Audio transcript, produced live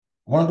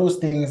one of those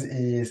things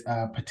is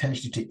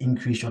potentially to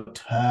increase your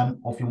term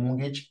of your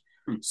mortgage.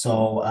 Hmm.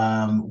 So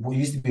what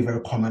used to be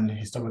very common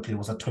historically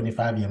was a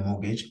 25-year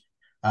mortgage.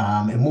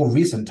 In more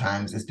recent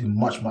times, it's been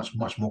much, much,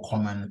 much more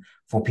common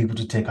for people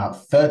to take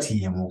out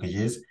 30-year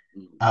mortgages.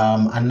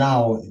 And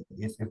now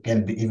it's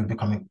again even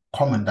becoming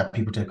common that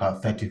people take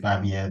out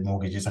 35-year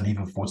mortgages and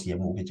even 40-year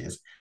mortgages.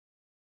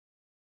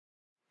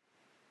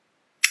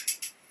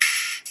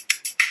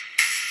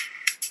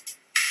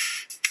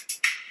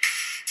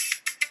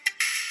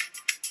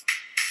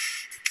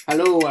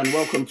 Hello and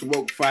welcome to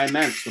Woke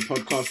Finance, the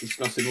podcast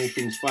discussing all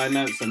things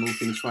finance and all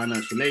things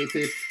finance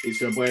related.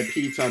 It's your boy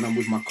Peter and I'm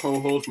with my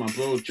co-host, my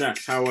bro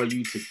Jax. How are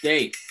you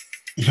today?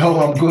 Yo,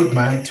 I'm good,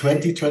 man.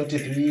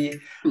 2023,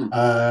 Hmm.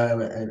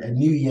 a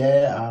new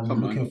year. I'm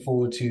Come on. looking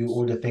forward to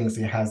all the things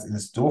it has in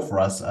store for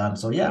us.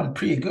 So yeah, I'm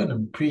pretty good.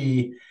 I'm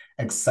pretty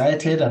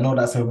excited. I know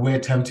that's a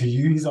weird term to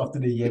use after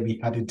the year we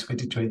had in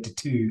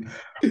 2022,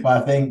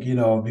 but I think,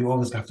 we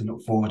always have to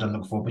look forward and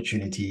look for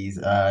opportunities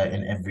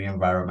in every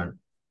environment.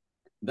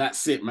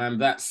 That's it, man.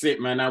 That's it,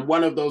 man. And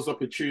one of those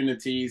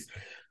opportunities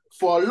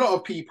for a lot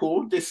of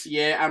people this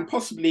year and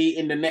possibly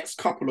in the next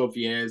couple of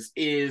years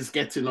is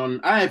getting on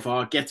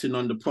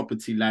the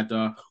property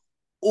ladder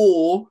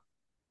or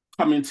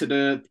coming to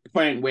the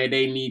point where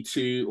they need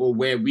to or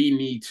where we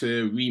need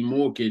to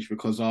remortgage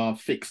because our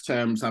fixed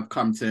terms have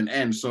come to an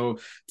end. So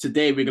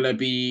today we're going to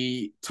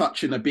be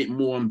touching a bit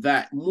more on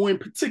that, more in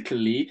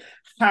particularly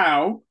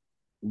how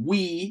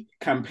we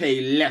can pay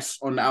less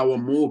on our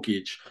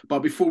mortgage. But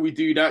before we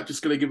do that,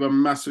 just going to give a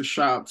massive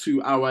shout out to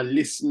our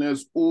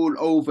listeners all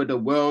over the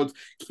world.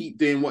 Keep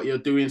doing what you're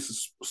doing,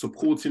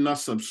 supporting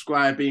us,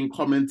 subscribing,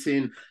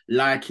 commenting,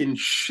 liking,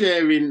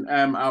 sharing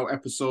our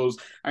episodes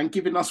and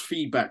giving us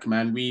feedback,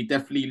 man. We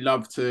definitely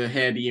love to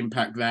hear the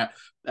impact that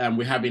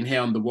we're having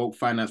here on the Woke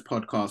Finance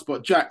podcast.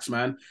 But Jax,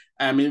 man,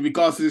 in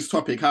regards to this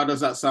topic, how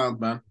does that sound,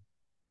 man?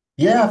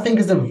 Yeah, I think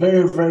it's a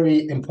very,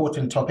 very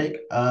important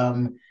topic.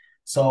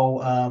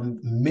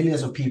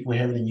 Millions of people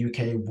here in the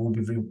UK will be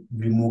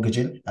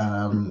remortgaging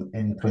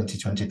in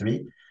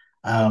 2023.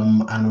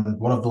 And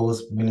one of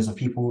those millions of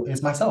people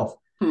is myself.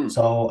 Hmm.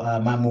 So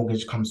my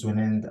mortgage comes to an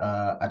end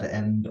at the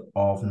end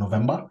of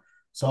November.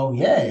 So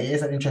yeah, it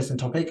is an interesting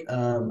topic,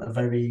 a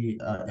very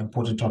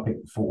important topic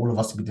for all of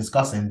us to be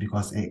discussing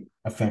because it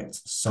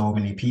affects so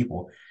many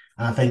people.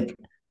 And I think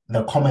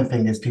the common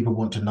thing is people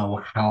want to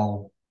know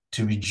how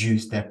to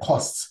reduce their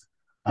costs,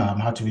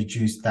 Hmm. how to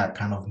reduce that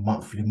kind of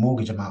monthly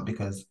mortgage amount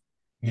because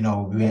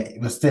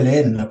we're still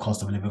in the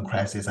cost of living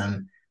crisis,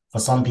 and for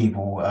some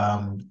people,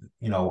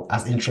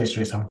 as interest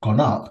rates have gone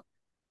up,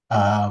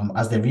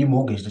 as they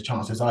remortgage, the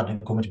chances are they're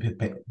going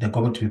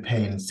to be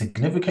paying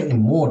significantly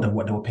more than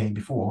what they were paying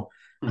before,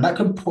 and Hmm. that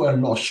can put a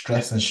lot of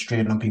stress and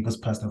strain on people's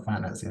personal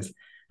finances.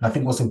 And I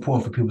think what's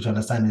important for people to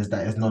understand is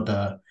that it's not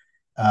the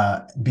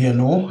be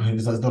and all.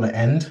 It's not an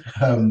end.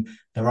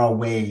 There are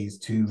ways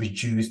to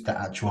reduce the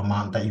actual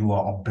amount that you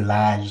are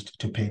obliged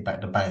to pay back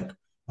the bank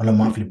on a Hmm.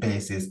 monthly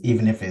basis,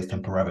 even if it's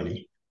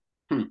temporarily.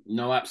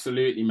 No,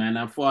 absolutely, man.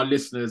 And for our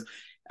listeners,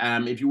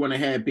 if you want to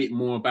hear a bit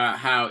more about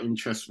how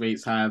interest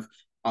rates are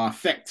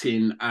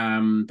affecting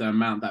the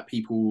amount that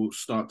people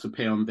start to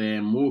pay on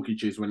their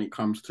mortgages when it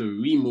comes to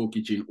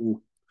remortgaging or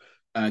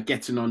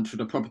getting onto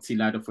the property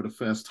ladder for the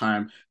first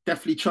time,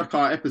 definitely check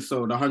our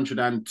episode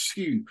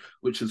 102,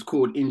 which is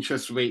called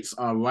Interest Rates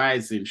Are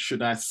Rising.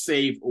 Should I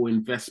save or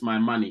invest my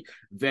money?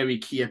 Very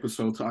key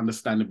episode to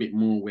understand a bit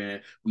more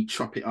where we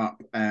chop it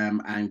up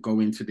and go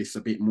into this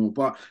a bit more.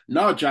 But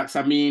no, Jax,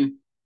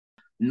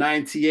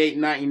 98,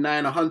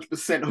 99,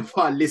 100% of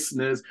our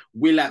listeners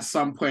will at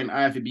some point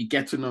either be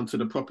getting onto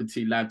the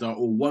property ladder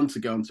or want to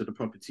get onto the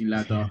property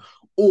ladder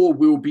or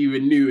will be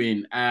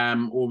renewing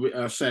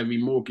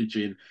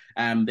remortgaging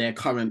their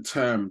current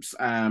terms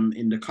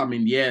in the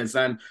coming years.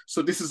 And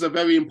so this is a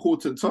very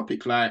important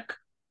topic. Like,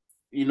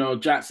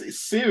 Jax, it's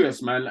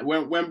serious, man.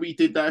 When we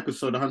did that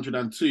episode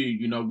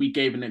 102, we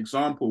gave an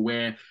example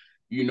where,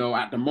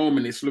 at the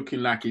moment it's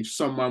looking like if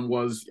someone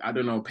was, I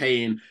don't know,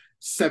 paying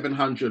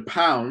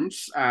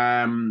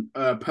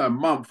 £700 per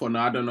month on,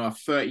 I don't know, a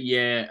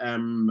 30-year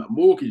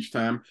mortgage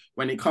term,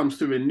 when it comes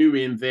to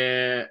renewing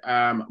their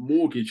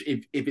mortgage,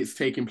 if it's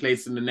taking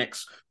place in the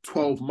next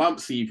 12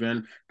 months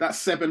even, that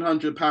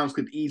 £700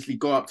 could easily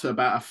go up to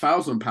about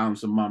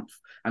 £1,000 a month.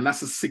 And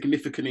that's a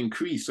significant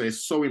increase. So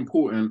it's so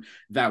important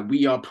that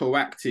we are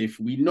proactive.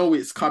 We know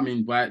it's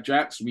coming, right,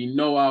 Jax? We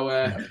know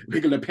Yeah.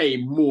 we're going to pay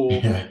more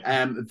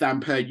Yeah. than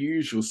per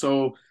usual.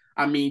 So,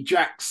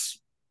 Jax,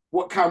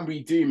 what can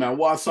we do, man?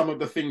 What are some of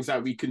the things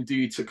that we can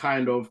do to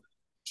kind of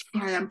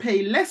try and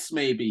pay less,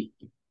 maybe?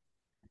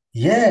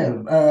 Yeah,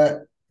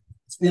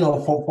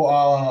 for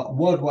our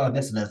worldwide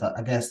listeners,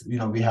 I guess,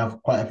 we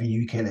have quite a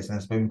few UK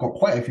listeners, but we've got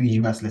quite a few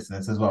US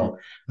listeners as Hmm. well.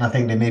 And I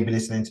think they may be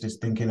listening to this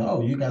thinking,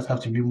 oh, you guys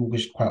have to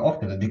remortgage quite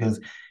often because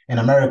in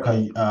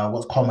America,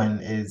 what's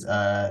common is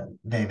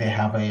they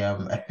have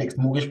a fixed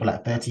mortgage for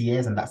like 30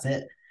 years and that's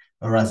it.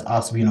 Whereas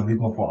us, we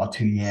go for our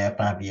 2-year,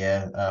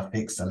 5-year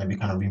fixed, and then we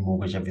kind of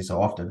remortgage every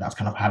so often. That's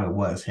kind of how it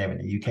works here in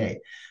the UK.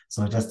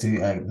 So just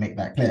to make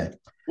that clear.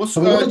 What's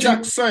So in order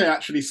Jack? to, Sorry,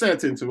 actually, sorry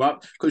to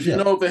interrupt, because yeah,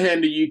 over here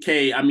in the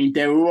UK, I mean,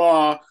 there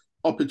are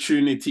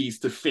opportunities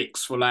to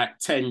fix for like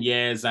 10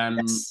 years and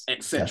yes,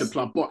 etc. yes.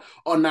 Plus, but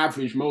on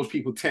average, most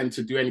people tend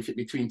to do anything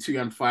between 2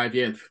 and 5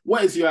 years.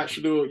 What is your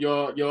actual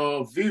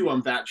your view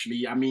on that?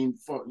 Actually, I mean,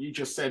 for you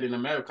just said in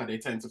America they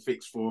tend to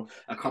fix for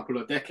a couple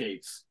of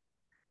decades.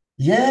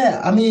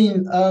 Yeah, I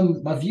mean,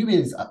 my view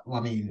is, I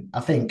mean, I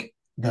think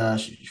the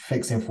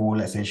fixing for,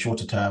 let's say,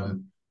 shorter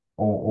term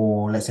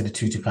or let's say the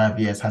 2 to 5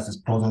 years has its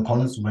pros and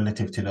cons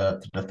relative to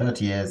the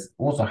 30 years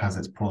also has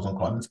its pros and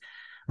cons.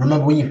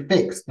 Remember, when you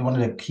fix, one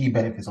of the key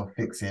benefits of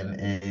fixing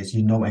is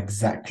you know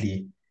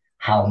exactly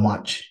how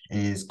much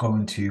is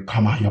going to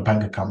come out of your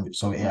bank account.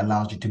 So it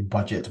allows you to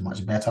budget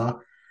much better.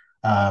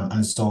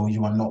 And so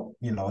you are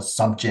not,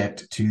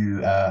 subject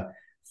to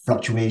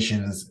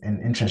fluctuations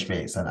in interest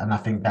rates. And I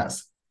think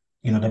that's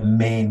the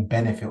main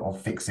benefit of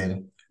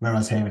fixing.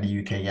 Whereas here in the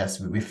UK, yes,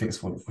 we fix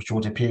for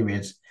shorter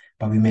periods,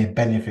 but we may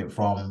benefit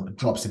from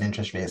drops in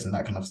interest rates and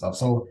that kind of stuff.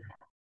 So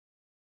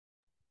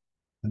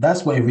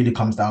that's what it really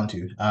comes down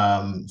to.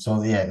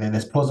 So yeah,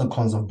 there's pros and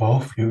cons of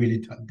both. It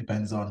really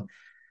depends on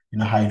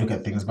how you look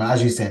at things. But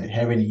as you said,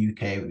 here in the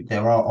UK,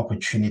 there are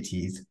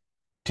opportunities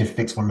to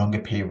fix for longer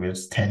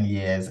periods, 10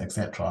 years,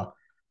 etc.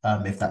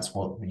 If that's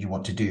what you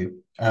want to do.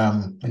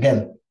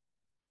 Again,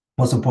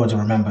 what's important to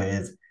remember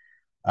is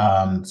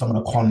some of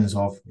the cons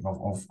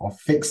of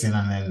fixing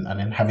and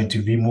then having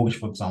to remortgage,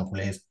 for example,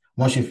 is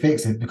once you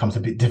fix it, it becomes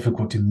a bit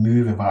difficult to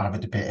move without having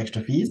to pay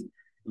extra fees,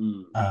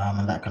 Mm.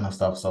 and that kind of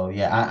stuff. So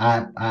yeah,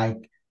 I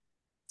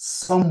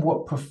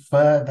somewhat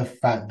prefer the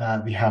fact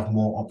that we have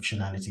more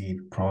optionality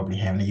probably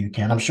here in the UK,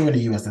 and I'm sure in the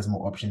US there's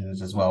more options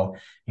as well.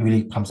 It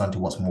really comes down to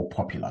what's more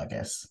popular, I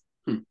guess.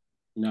 Hmm.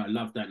 No, I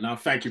love that. Now,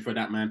 thank you for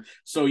that, man.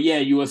 So yeah,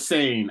 you were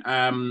saying,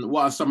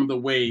 what are some of the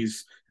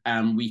ways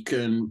we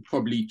can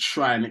probably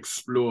try and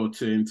explore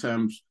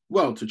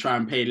to try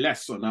and pay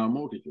less on our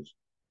mortgages?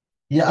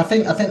 Yeah, I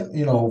think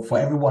for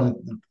everyone,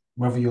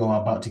 whether you're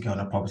about to get on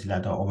a property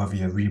ladder or whether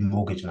you're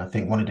remortgaging, I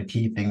think one of the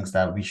key things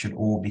that we should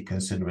all be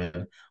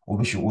considering or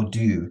we should all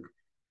do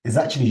is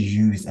actually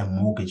use a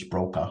mortgage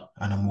broker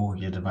and a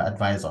mortgage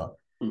advisor.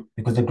 Hmm.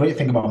 Because the great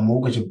thing about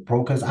mortgage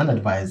brokers and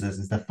advisors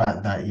is the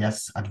fact that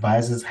yes,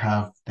 advisors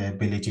have the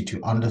ability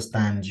to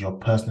understand your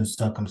personal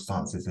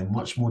circumstances in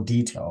much more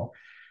detail,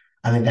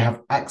 and then they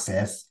have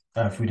access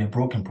through their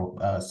broking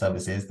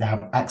services. They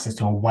have access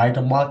to a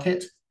wider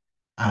market,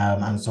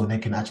 and so they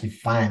can actually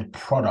find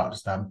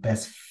products that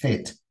best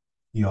fit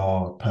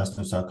your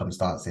personal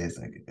circumstances.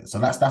 So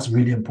that's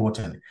really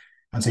important.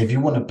 And so if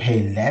you want to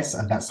pay less,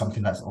 and that's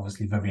something that's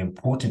obviously very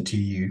important to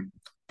you,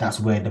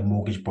 that's where the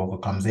mortgage broker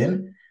comes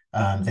in.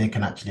 They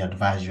can actually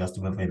advise you as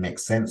to whether it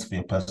makes sense for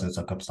your personal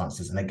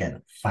circumstances, and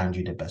again, find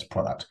you the best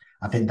product.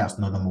 I think that's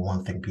the number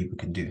one thing people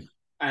can do.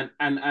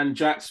 And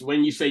Jax,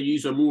 when you say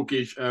use a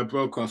mortgage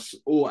broker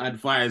or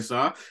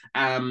advisor,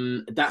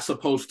 that's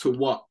opposed to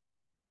what?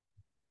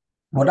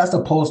 Well, that's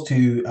opposed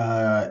to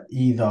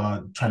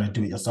either trying to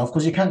do it yourself,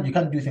 because you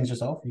can do things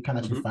yourself. You can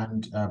actually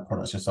Mm-hmm. find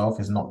products yourself.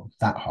 It's not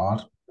that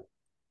hard.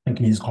 You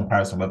can use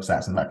comparison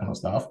websites and that kind of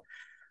stuff.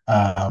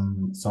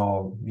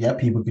 So yeah,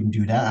 people can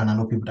do that, and I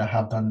know people that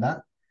have done that.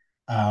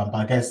 But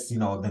I guess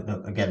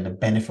again, the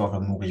benefit of a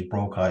mortgage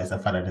broker is the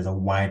fact that there's a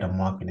wider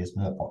market, there's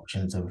more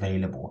options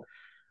available.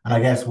 And I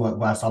guess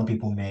why some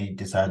people may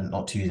decide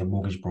not to use a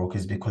mortgage broker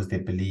is because they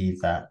believe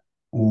that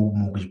all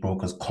mortgage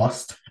brokers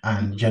cost,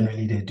 and Mm-hmm.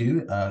 generally they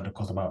do. They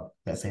cost about,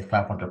 let's say,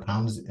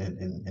 £500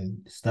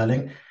 in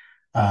sterling.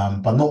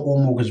 But not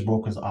all mortgage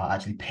brokers are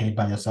actually paid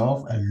by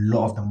yourself. A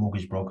lot of the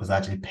mortgage brokers are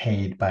actually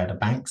paid by the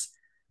banks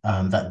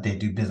that they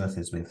do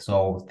businesses with.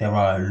 So there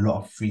are a lot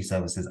of free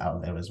services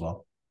out there as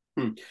well.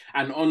 Hmm.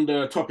 And on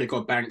the topic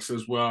of banks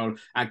as well,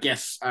 I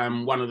guess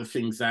one of the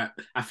things that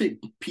I think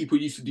people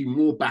used to do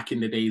more back in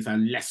the days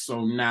and less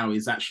so now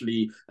is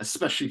actually,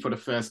 especially for the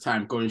first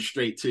time, going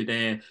straight to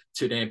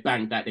their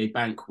bank that they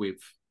bank with.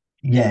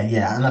 Yeah,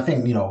 yeah. And I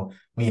think,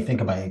 when you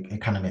think about it,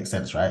 it kind of makes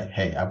sense, right?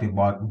 Hey, I've been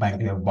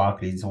banking with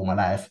Barclays all my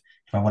life.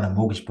 If I want a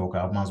mortgage broker,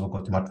 I might as well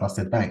go to my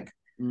trusted bank.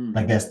 Mm.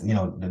 I guess,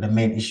 the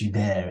main issue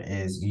there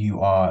is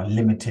you are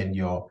limiting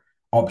your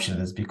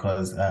options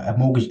because a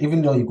mortgage,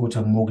 even though you go to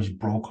a mortgage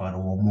broker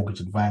or a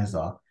mortgage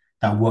advisor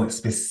that works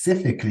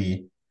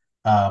specifically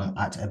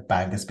at a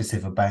bank, a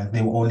specific bank,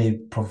 they will only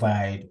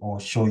provide or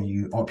show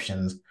you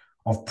options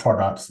of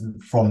products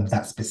from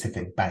that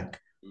specific bank.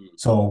 Mm.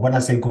 So when I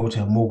say go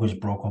to a mortgage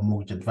broker or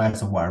mortgage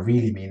advisor, what I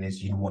really mean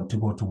is you want to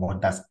go to one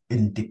that's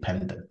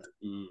independent.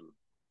 Mm.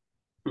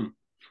 Hmm.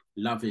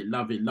 Love it,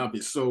 love it, love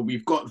it. So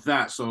we've got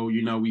that. So,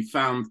 we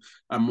found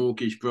a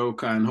mortgage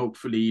broker and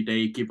hopefully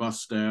they give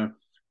us the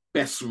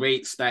best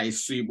rates that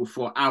is suitable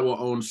for our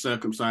own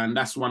circumstance. And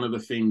that's one of the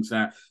things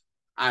that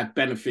I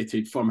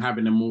benefited from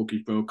having a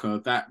mortgage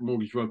broker. That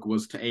mortgage broker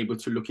was to able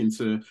to look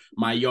into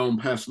my own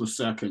personal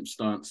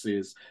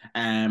circumstances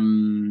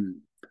and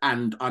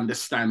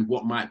understand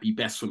what might be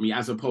best for me,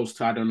 as opposed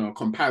to, I don't know, a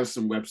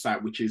comparison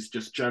website, which is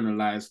just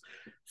generalized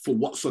for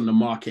what's on the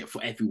market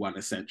for everyone,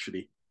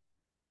 essentially.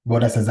 Well,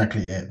 that's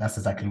exactly it. That's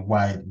exactly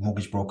why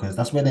mortgage brokers,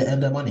 that's where they earn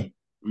their money.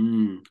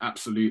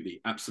 Absolutely,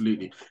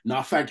 absolutely.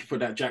 Now, thank you for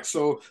that, Jack.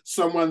 So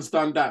someone's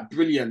done that.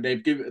 Brilliant.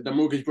 They've given the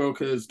mortgage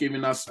brokers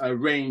given us a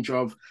range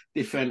of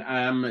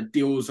different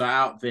deals are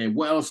out there.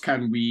 What else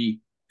can we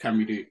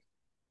do?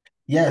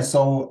 Yeah,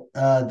 so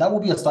that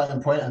will be a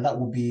starting point, and that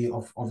will be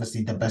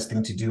obviously the best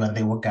thing to do, and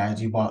they will guide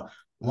you. But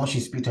once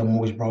you speak to a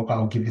mortgage broker,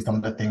 I'll give you some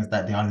of the things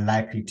that they are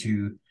likely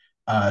to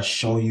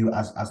show you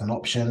as an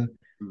option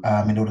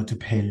in order to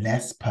pay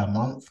less per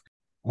month.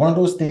 One of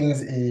those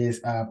things is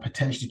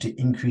potentially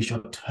to increase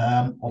your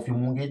term of your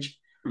mortgage.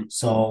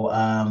 So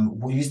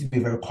what used to be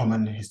very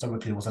common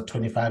historically was a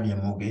 25-year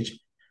mortgage.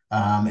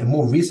 In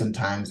more recent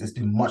times, it's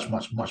been much,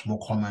 much, much more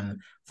common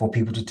for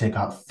people to take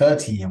out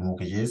 30-year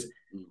mortgages.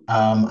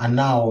 And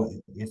now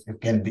it's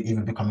again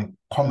even becoming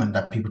common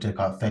that people take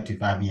out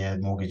 35-year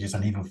mortgages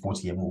and even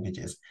 40-year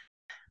mortgages.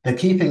 The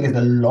key thing is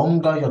the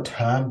longer your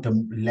term,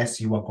 the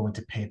less you are going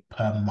to pay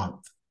per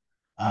month.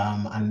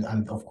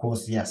 And of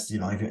course, yes,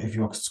 if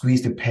you're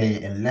squeezed to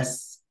pay in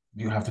less,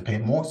 you have to pay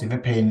more. So if you're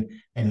paying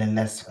in a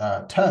less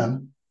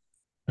term,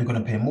 you're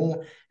going to pay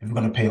more. If you're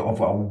going to pay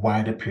over a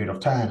wider period of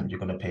time, you're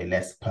going to pay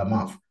less per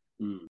month.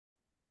 Mm.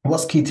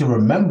 What's key to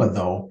remember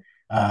though,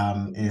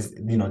 is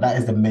that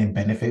is the main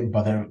benefit,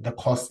 but the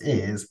cost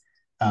is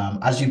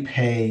as you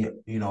pay,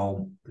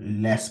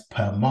 less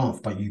per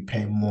month, but you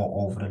pay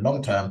more over the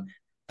long term.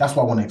 That's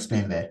what I want to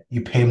explain there.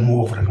 You pay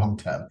more over the long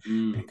term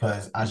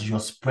because as you're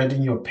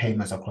spreading your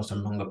payments across a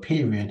longer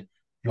period,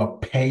 you're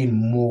paying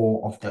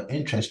more of the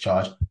interest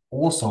charge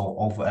also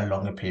over a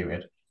longer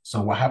period.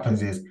 So what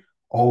happens is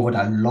over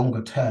that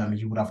longer term,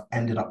 you would have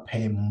ended up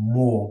paying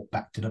more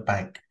back to the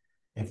bank,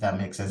 if that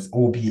makes sense,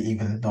 albeit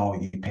even though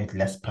you paid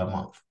less per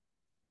month.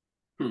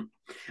 Hmm.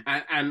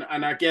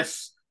 And I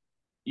guess,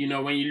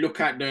 when you look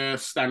at the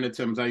standard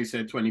terms, as you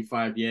said,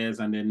 25 years,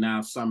 and then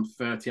now some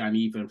 30 and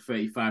even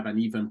 35 and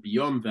even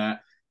beyond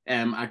that.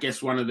 I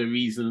guess one of the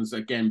reasons,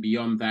 again,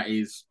 beyond that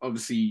is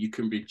obviously you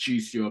can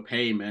reduce your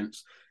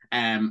payments,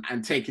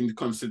 and take into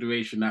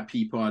consideration that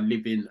people are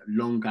living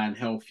longer and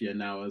healthier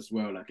now as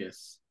well, I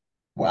guess.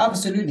 Well,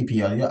 absolutely,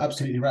 Pierre. You're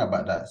absolutely right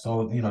about that.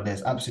 So,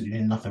 there's absolutely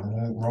nothing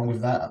wrong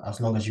with that as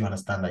long as you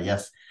understand that,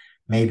 yes,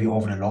 maybe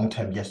over the long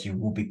term, yes, you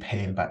will be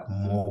paying back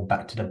more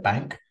back to the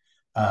bank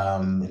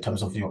in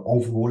terms of your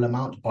overall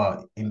amount,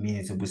 but it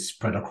means it will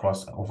spread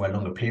across over a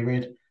longer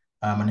period.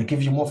 And it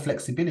gives you more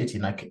flexibility.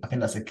 And I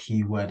think that's a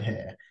key word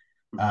here.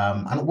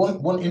 And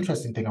one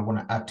interesting thing I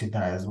want to add to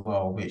that as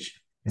well, which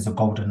is a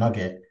golden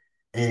nugget,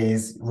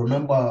 is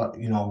remember,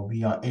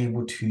 we are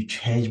able to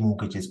change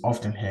mortgages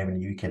often here in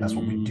the UK. That's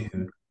what we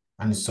do.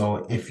 And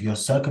so if your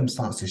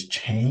circumstances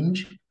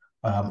change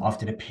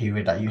after the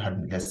period that you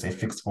had, let's say,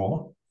 fixed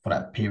for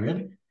that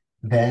period,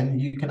 then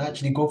you can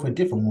actually go for a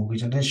different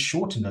mortgage and then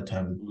shorten the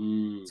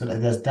term. So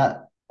that there's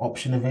that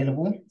option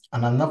available.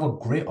 And another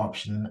great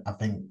option, I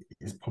think,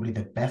 is probably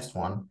the best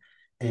one,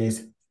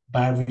 is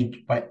by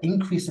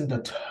increasing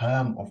the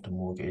term of the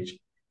mortgage,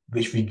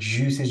 which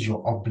reduces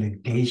your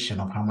obligation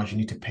of how much you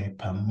need to pay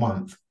per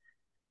month.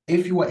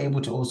 If you were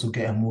able to also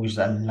get a mortgage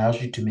that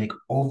allows you to make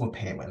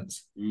overpayments,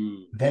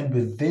 then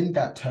within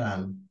that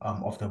term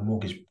of the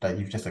mortgage that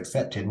you've just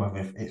accepted, whether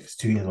if it's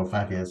 2 years or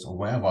 5 years or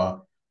whatever,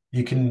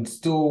 you can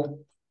still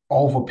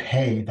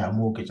overpay that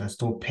mortgage and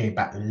still pay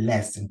back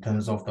less in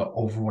terms of the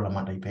overall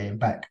amount that you're paying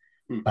back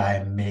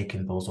by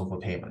making those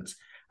overpayments.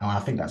 And I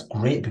think that's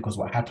great because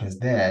what happens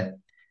there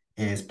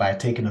is by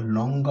taking a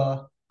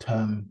longer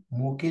term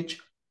mortgage,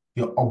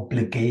 your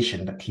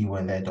obligation, the key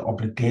word there, the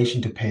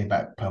obligation to pay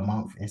back per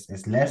month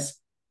is less,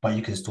 but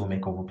you can still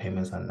make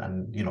overpayments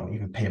and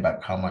even pay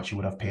back how much you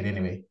would have paid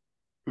anyway.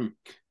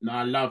 No,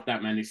 I love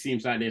that, man. It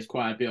seems like there's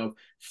quite a bit of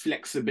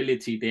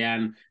flexibility there.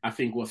 And I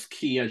think what's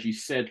key, as you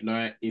said,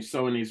 like if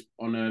someone is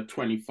on a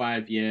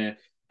 25-year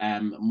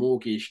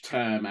mortgage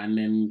term, and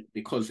then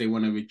because they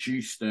want to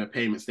reduce the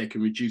payments, they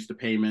can reduce the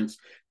payments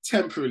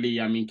temporarily.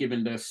 I mean,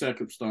 given the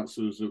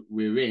circumstances that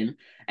we're in,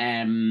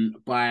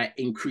 by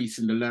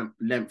increasing the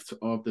length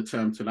of the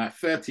term to like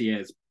 30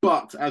 years.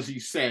 But as you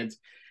said,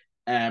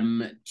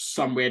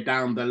 somewhere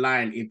down the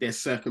line, if their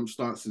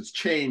circumstances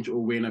change or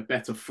we're in a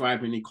better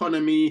thriving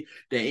economy,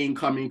 their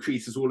income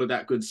increases, all of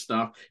that good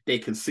stuff, they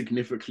can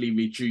significantly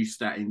reduce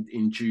that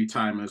in due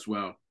time as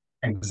well.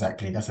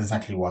 Exactly. That's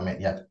exactly what I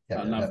meant. Yeah. I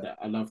Yeah. Yeah. love Yeah. that.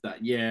 I love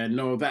that. Yeah,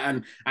 no,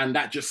 that and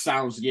that just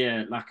sounds,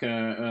 yeah, like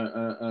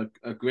a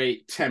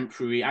great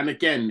temporary. And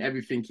again,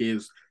 everything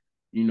is,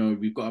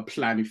 we've got to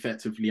plan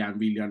effectively and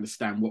really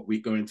understand what we're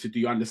going to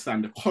do,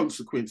 understand the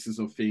consequences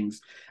of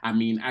things. I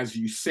mean, as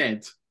you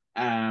said,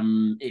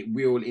 it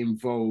will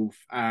involve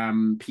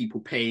people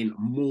paying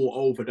more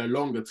over the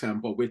longer term,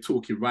 but we're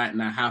talking right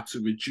now how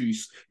to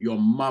reduce your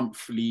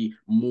monthly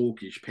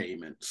mortgage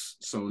payments.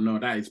 So no,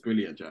 that is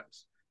brilliant,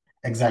 Jax.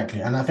 Exactly.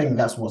 And I think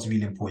that's what's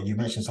really important. You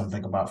mentioned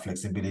something about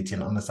flexibility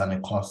and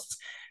understanding costs.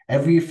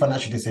 Every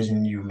financial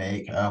decision you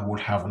make will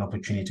have an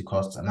opportunity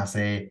cost. And I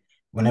say,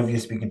 whenever you're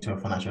speaking to a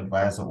financial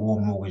advisor or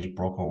mortgage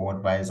broker or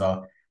advisor,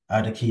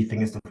 the key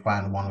thing is to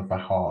find one with a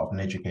heart of an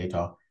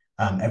educator.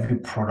 Every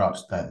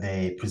product that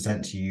they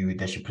present to you,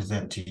 they should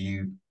present to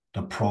you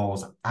the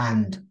pros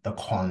and the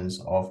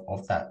cons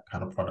of that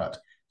kind of product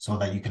so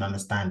that you can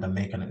understand and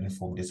make an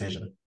informed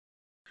decision.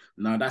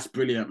 No, that's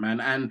brilliant,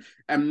 man.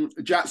 And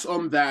just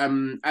on that,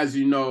 as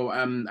you know,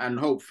 and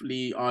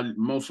hopefully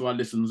most of our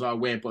listeners are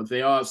aware, but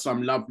there are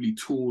some lovely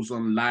tools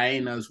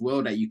online as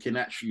well that you can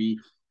actually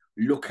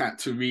look at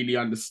to really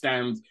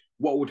understand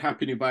what would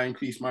happen if I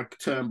increase my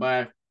term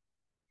by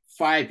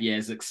 5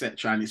 years,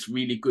 etc. And it's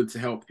really good to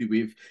help you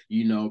with,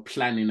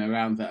 planning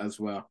around that as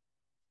well.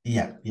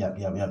 Yeah.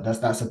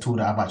 That's a tool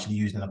that I've actually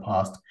used in the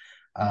past.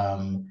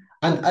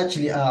 And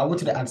actually, I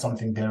wanted to add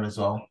something there as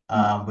well.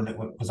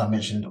 Because I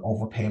mentioned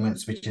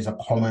overpayments, which is a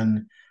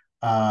common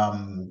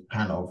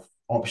kind of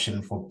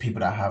option for people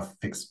that have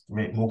fixed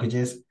rate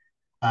mortgages.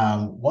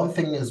 One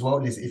thing as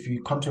well is if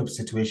you come to a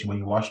situation where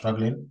you are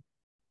struggling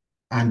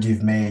and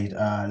you've made,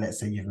 let's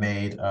say you've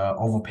made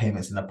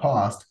overpayments in the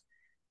past,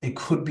 it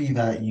could be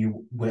that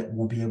you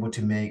will be able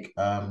to make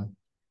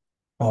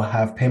or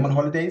have payment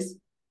holidays.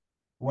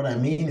 What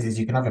that means is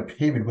you can have a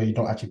period where you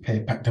don't actually pay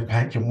back to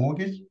back your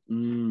mortgage.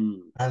 Mm.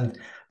 And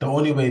the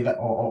only way that,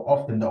 or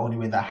often the only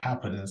way that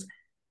happens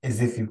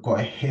is if you've got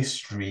a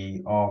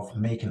history of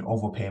making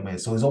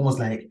overpayments. So it's almost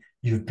like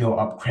you've built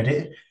up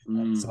credit.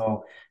 Mm.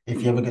 So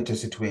if you ever get to a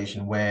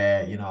situation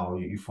where, you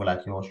feel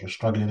like you're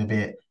struggling a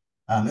bit,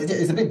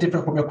 it's a bit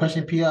different from your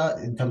question, Pia,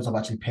 in terms of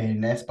actually paying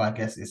less, but I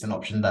guess it's an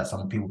option that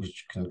some people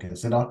can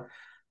consider,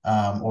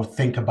 or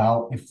think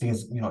about if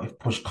things, if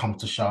push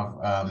comes to shove,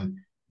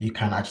 you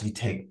can actually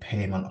take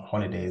payment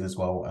holidays as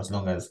well, as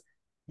long as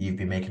you've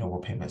been making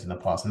overpayments in the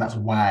past. And that's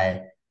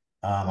why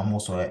I'm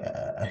also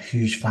a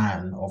huge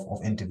fan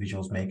of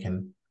individuals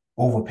making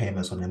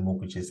overpayments on their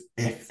mortgages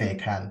if they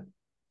can.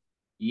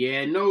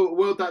 Yeah, no,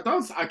 well, that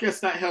does. I guess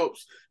that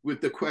helps with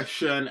the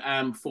question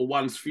for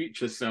one's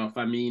future self.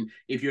 I mean,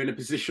 if you're in a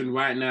position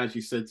right now, as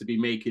you said, to be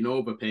making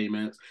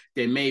overpayments,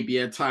 there may be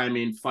a time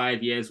in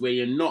 5 years where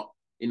you're not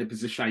in a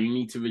position you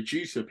need to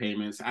reduce your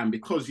payments. And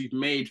because you've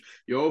made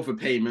your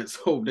overpayments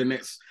over the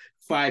next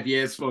 5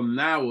 years from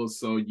now or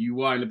so,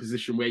 you are in a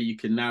position where you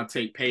can now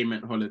take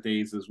payment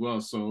holidays as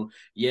well. So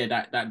yeah,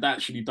 that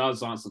actually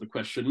does answer the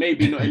question.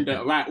 Maybe not in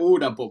the right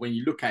order, but when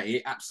you look at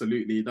it,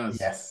 absolutely it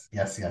does. Yes.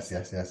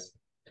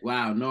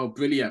 Wow, no,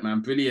 brilliant, man,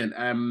 brilliant.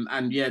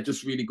 And yeah,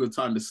 just really good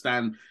to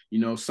understand,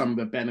 some of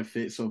the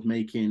benefits of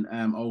making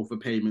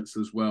overpayments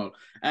as well.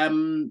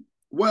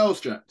 What else,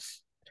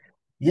 Jax?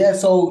 Yeah,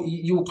 so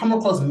you will come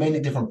across many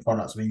different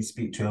products when you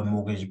speak to a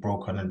mortgage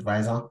broker and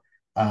advisor.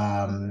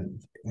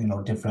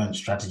 Different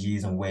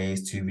strategies and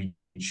ways to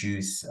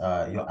reduce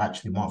your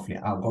actually monthly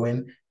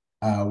outgoing.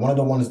 One of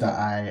the ones that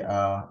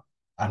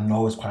I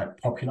know is quite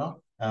popular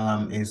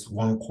is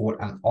one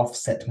called an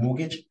offset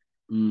mortgage.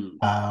 Mm.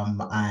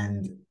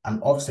 And an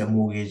offset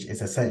mortgage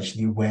is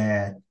essentially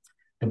where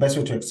the best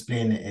way to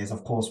explain it is,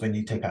 of course, when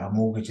you take out a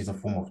mortgage is a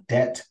form of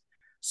debt.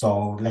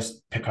 So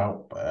let's pick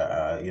out,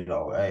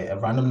 a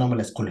random number.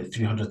 Let's call it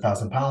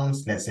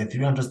 £300,000. Let's say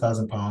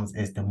 £300,000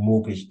 is the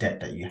mortgage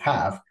debt that you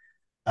have.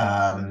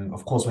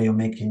 Of course, when you're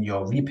making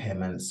your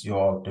repayments,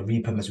 the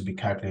repayments will be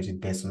calculated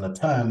based on the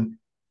term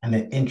and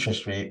the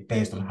interest rate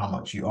based on how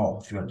much you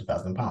owe,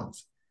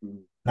 £300,000. Mm.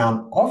 Now, an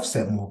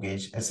offset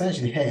mortgage,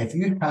 essentially, here, if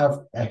you have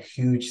a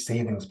huge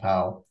savings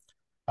pile,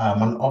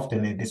 and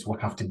often this will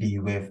have to be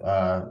with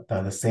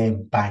the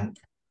same bank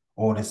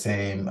or the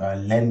same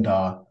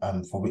lender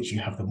for which you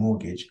have the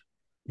mortgage,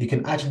 you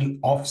can actually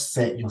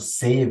offset your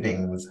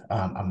savings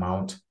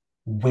amount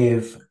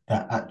with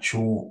the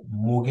actual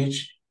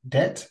mortgage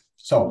debt.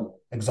 So,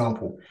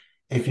 example,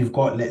 if you've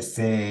got, let's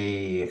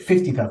say,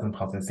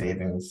 £50,000 in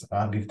savings,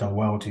 you've done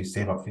well to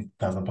save up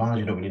 £50,000,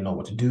 you don't really know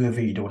what to do with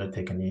it, you don't want to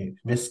take any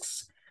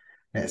risks,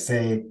 let's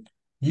say,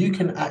 you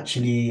can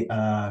actually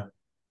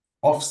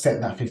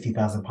offset that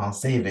 £50,000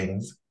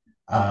 savings.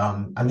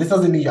 And this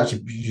doesn't mean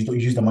you don't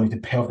use the money to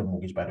pay off the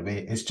mortgage, by the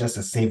way. It's just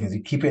a savings.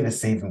 You keep it in a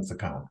savings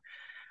account.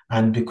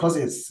 And because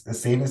it's a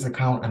savings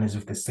account and it's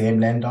with the same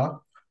lender,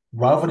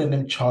 rather than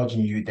them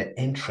charging you the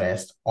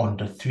interest on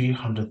the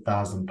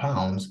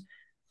 £300,000,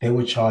 they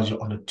will charge you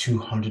on the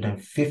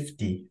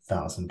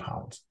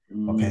 £250,000.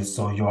 Okay, Mm.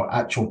 so your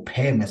actual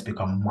payments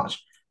become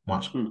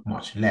Mm.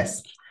 much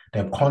less.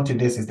 The point of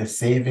this is the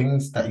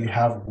savings that you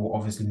have will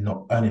obviously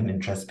not earn an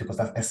interest because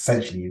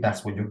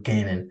that's what you're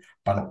gaining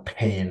by not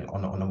paying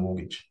on a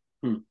mortgage.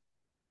 Mm.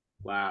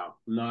 Wow.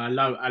 No, I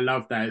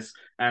love that. It's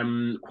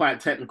quite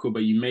technical,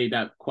 but you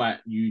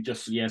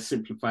just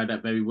simplified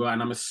that very well.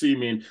 And I'm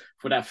assuming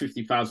for that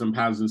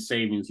 £50,000 in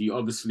savings, you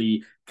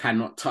obviously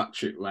cannot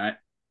touch it, right?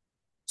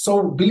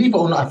 So believe it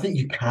or not, I think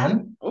you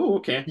can. Oh,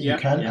 okay. You Yeah,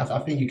 can. yeah. I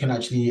think you can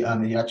actually.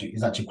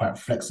 It's actually quite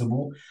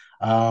flexible.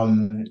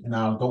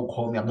 Now don't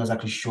quote me. I'm not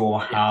exactly sure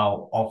Yeah.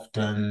 how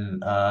often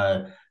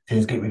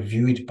things get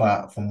reviewed,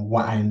 but from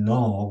what I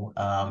know,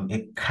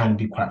 it can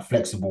be quite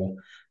flexible.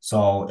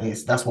 So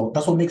that's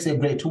what makes it a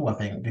great tool, I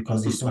think,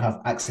 because you Hmm. still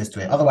have access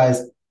to it.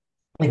 Otherwise,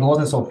 if it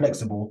wasn't so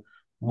flexible,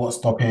 what's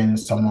stopping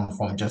someone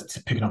from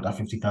just picking up that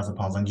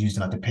 £50,000 and using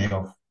that to pay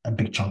off a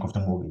big chunk of the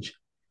mortgage?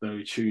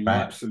 Very true. No,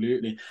 right?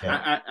 absolutely.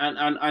 Yeah.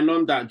 And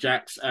on that,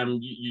 Jax,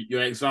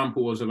 your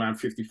example was around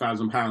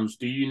 £50,000.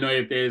 Do you know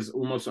if there's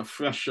almost a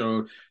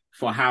threshold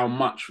for how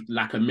much,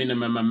 like a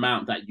minimum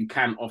amount that you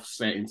can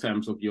offset in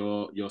terms of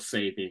your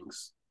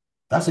savings?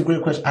 That's a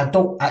great question. I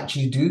don't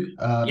actually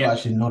don't Yep,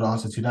 actually know the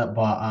answer to that,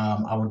 but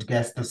I would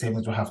guess the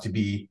savings will have to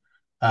be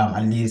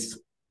at least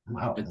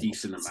uh, a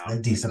decent amount.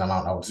 a decent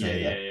amount, I would Yeah,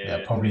 say. yeah, Yeah. Yeah,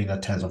 yeah. probably in the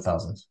tens of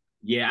thousands.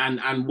 Yeah,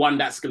 and one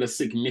that's going to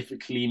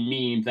significantly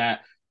mean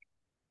that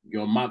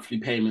your monthly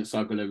payments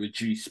are going to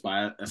reduce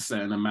by a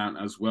certain amount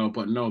as well.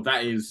 But no,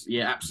 that is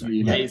absolutely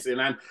Yeah. amazing.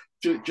 And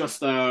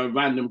just a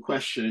random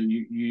question: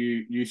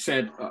 you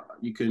said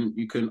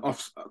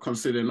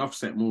consider an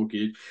offset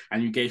mortgage,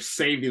 and you gave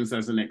savings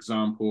as an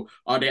example.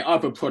 Are there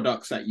other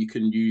products that you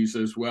can use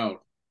as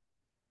well?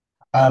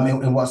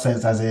 In what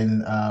sense? As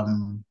in,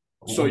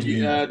 So what do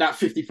you mean? that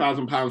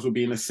 £50,000 will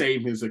be in a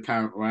savings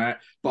account, right?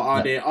 But are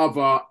Yeah. there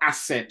other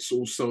assets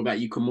also that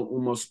you can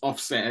almost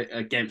offset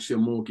against your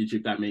mortgage,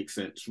 if that makes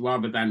sense,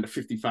 rather than the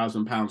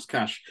 £50,000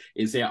 cash?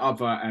 Is there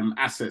other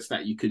assets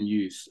that you can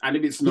use? And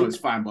if it's not, it's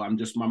fine. But I'm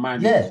just my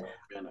mind is Yeah.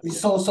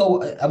 just yeah.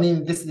 So I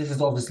mean, this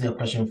is obviously a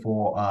question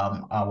for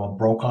our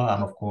broker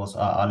and of course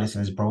our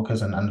listeners,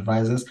 brokers and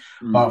advisors.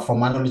 Mm, But from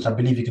my knowledge, I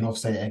believe you can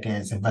offset it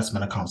against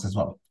investment accounts as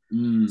well.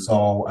 mm.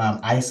 So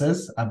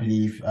ISAs, I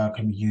believe,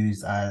 can be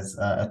used as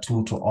a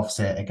tool to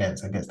offset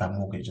against that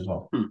mortgage as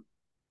well. Hmm.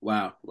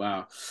 Wow,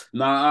 wow.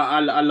 No,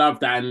 I love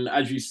that. And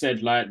as you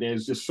said, like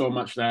there's just so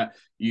much that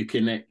you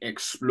can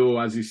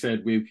explore, as you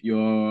said, with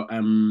your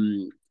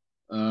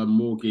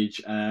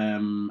mortgage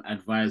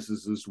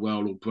advisors as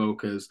well, or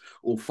brokers,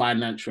 or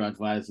financial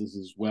advisors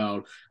as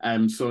well.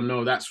 So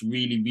no, that's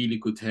really, really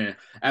good to hear.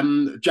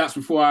 Just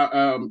before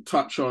I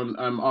touch on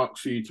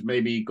ask you to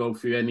maybe go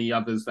through any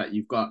others that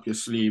you've got up your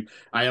sleeve,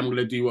 I am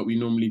gonna do what we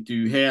normally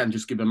do here and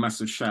just give a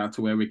massive shout out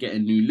to where we're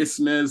getting new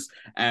listeners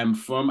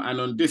from.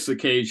 And on this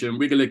occasion,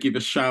 we're going to give a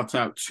shout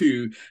out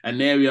to an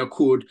area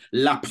called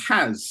La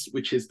Paz,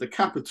 which is the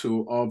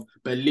capital of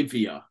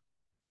Bolivia.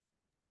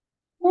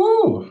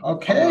 Ooh, Come on,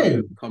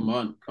 okay. come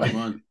on, come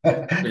on.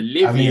 I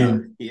Bolivia,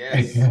 mean,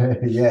 yes.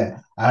 yeah,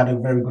 I had a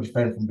very good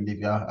friend from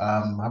Bolivia.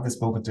 I haven't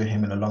spoken to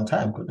him in a long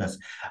time, goodness.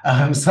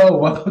 So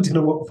welcome to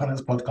the Work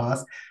Finance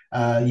podcast.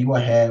 You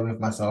are here with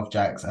myself,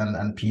 Jax,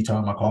 and Peter,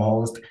 my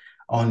co-host.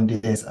 On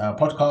this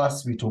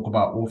podcast, we talk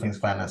about all things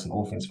finance and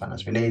all things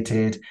finance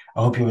related.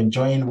 I hope you're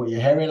enjoying what you're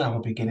hearing. I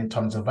hope you're getting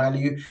tons of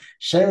value.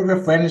 Share with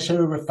your friends,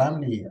 share with your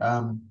family.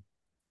 And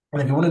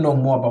if you want to know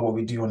more about what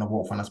we do on the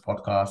Work Finance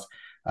podcast,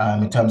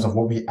 in terms of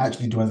what we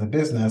actually do as a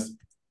business,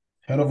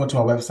 head over to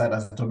our website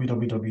as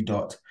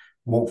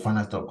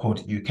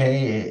www.walkfinance.co.uk.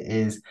 It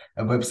is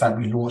a website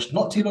we launched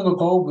not too long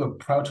ago. We're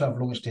proud to have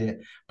launched it,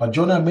 but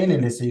join our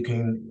mailing list so you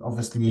can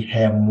obviously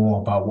hear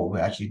more about what we're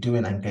actually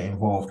doing and get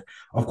involved.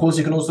 Of course,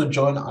 you can also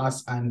join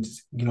us and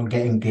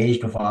get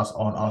engaged with us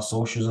on our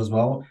socials as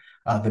well.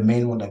 The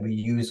main one that we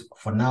use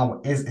for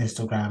now is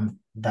Instagram.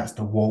 That's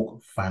the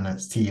Woke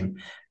Finance team.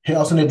 Hit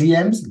us on the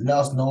DMs. Let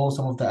us know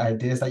some of the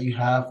ideas that you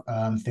have,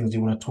 things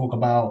you want to talk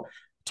about,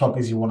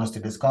 topics you want us to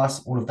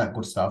discuss, all of that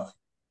good stuff.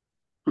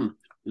 Hmm.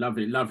 Love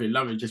it, love it,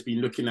 love it. Just been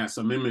looking at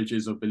some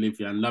images of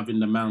Bolivia and loving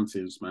the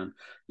mountains, man.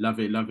 Love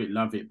it, love it,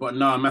 love it. But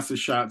no, a massive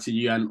shout out to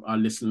you and our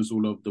listeners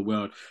all over the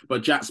world.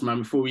 But Jax, man,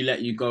 before we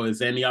let you go, is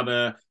there any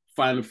other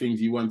final things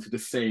you wanted to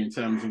say in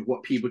terms of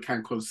what people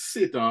can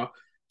consider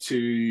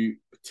to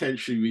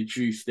potentially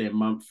reduce their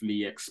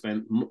monthly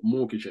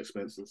mortgage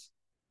expenses?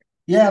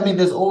 Yeah, I mean,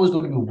 there's always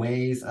going to be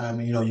ways.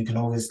 You can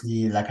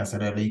obviously, like I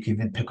said earlier, you can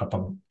even pick up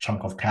a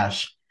chunk of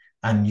cash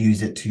and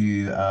use it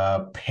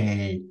to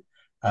pay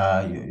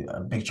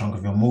a big chunk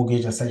of your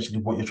mortgage. Essentially,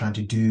 what you're trying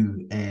to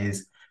do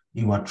is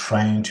you are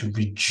trying to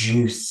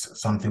reduce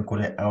something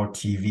called an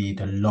LTV,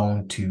 the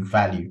loan to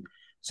value.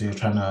 So you're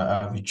trying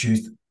to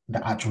reduce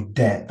the actual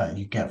debt that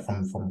you get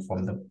from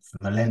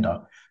the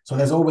lender. So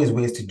there's always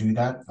ways to do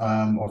that.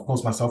 Of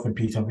course, myself and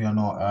Peter, we are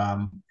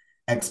not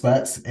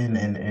experts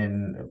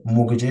in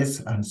mortgages.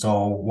 And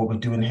so what we're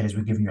doing here is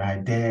we're giving you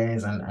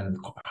ideas and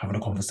having a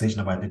conversation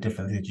about the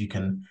different things you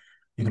can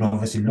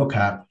obviously look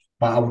at.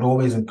 But I would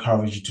always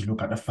encourage you to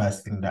look at the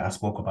first thing that I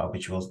spoke about,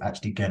 which was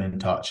actually getting in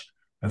touch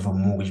with a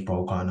mortgage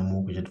broker and a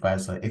mortgage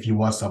advisor. If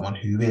you are someone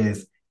who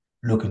is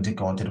looking to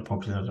go onto the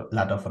property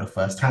ladder for the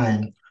first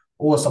time,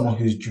 or someone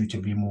who's due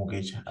to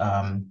remortgage.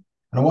 And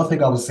one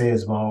thing I would say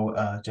as well,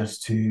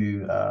 just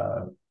to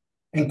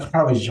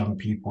encourage young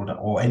people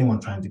or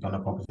anyone trying to go on a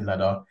property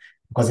ladder,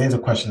 because here's a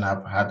question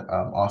I've had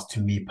asked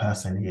to me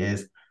personally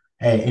is,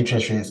 hey,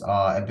 interest rates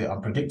are a bit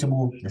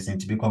unpredictable. They seem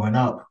to be going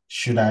up.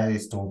 Should I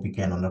still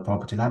begin on the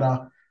property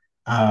ladder?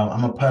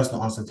 And my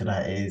personal answer to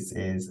that is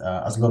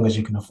as long as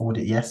you can afford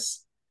it,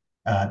 yes.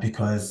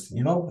 Because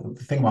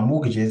the thing about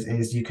mortgages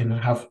is you can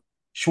have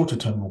shorter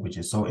term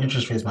mortgages. So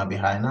interest rates might be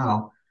high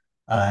now.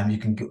 You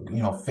can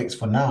fix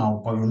for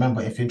now, but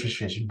remember if interest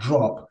rates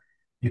drop,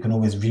 you can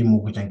always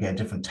remortgage and get a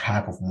different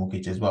type of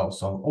mortgage as well.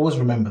 So always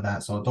remember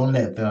that. So don't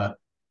let the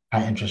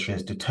high interest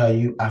rates deter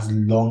you as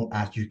long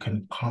as you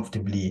can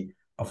comfortably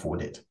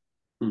afford it.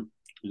 Hmm.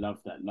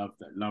 Love that,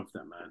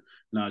 man.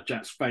 Now,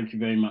 Jax, thank you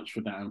very much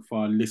for that. And for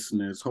our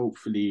listeners,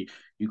 hopefully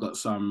you got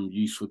some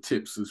useful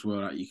tips as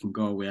well that you can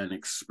go away and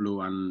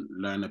explore and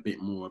learn a bit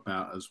more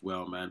about as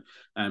well, man.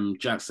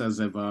 Jax, as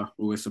ever,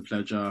 always a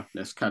pleasure.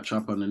 Let's catch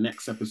up on the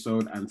next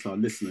episode. And to our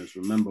listeners,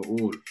 remember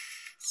all,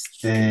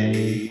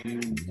 Stay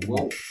stay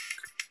woke.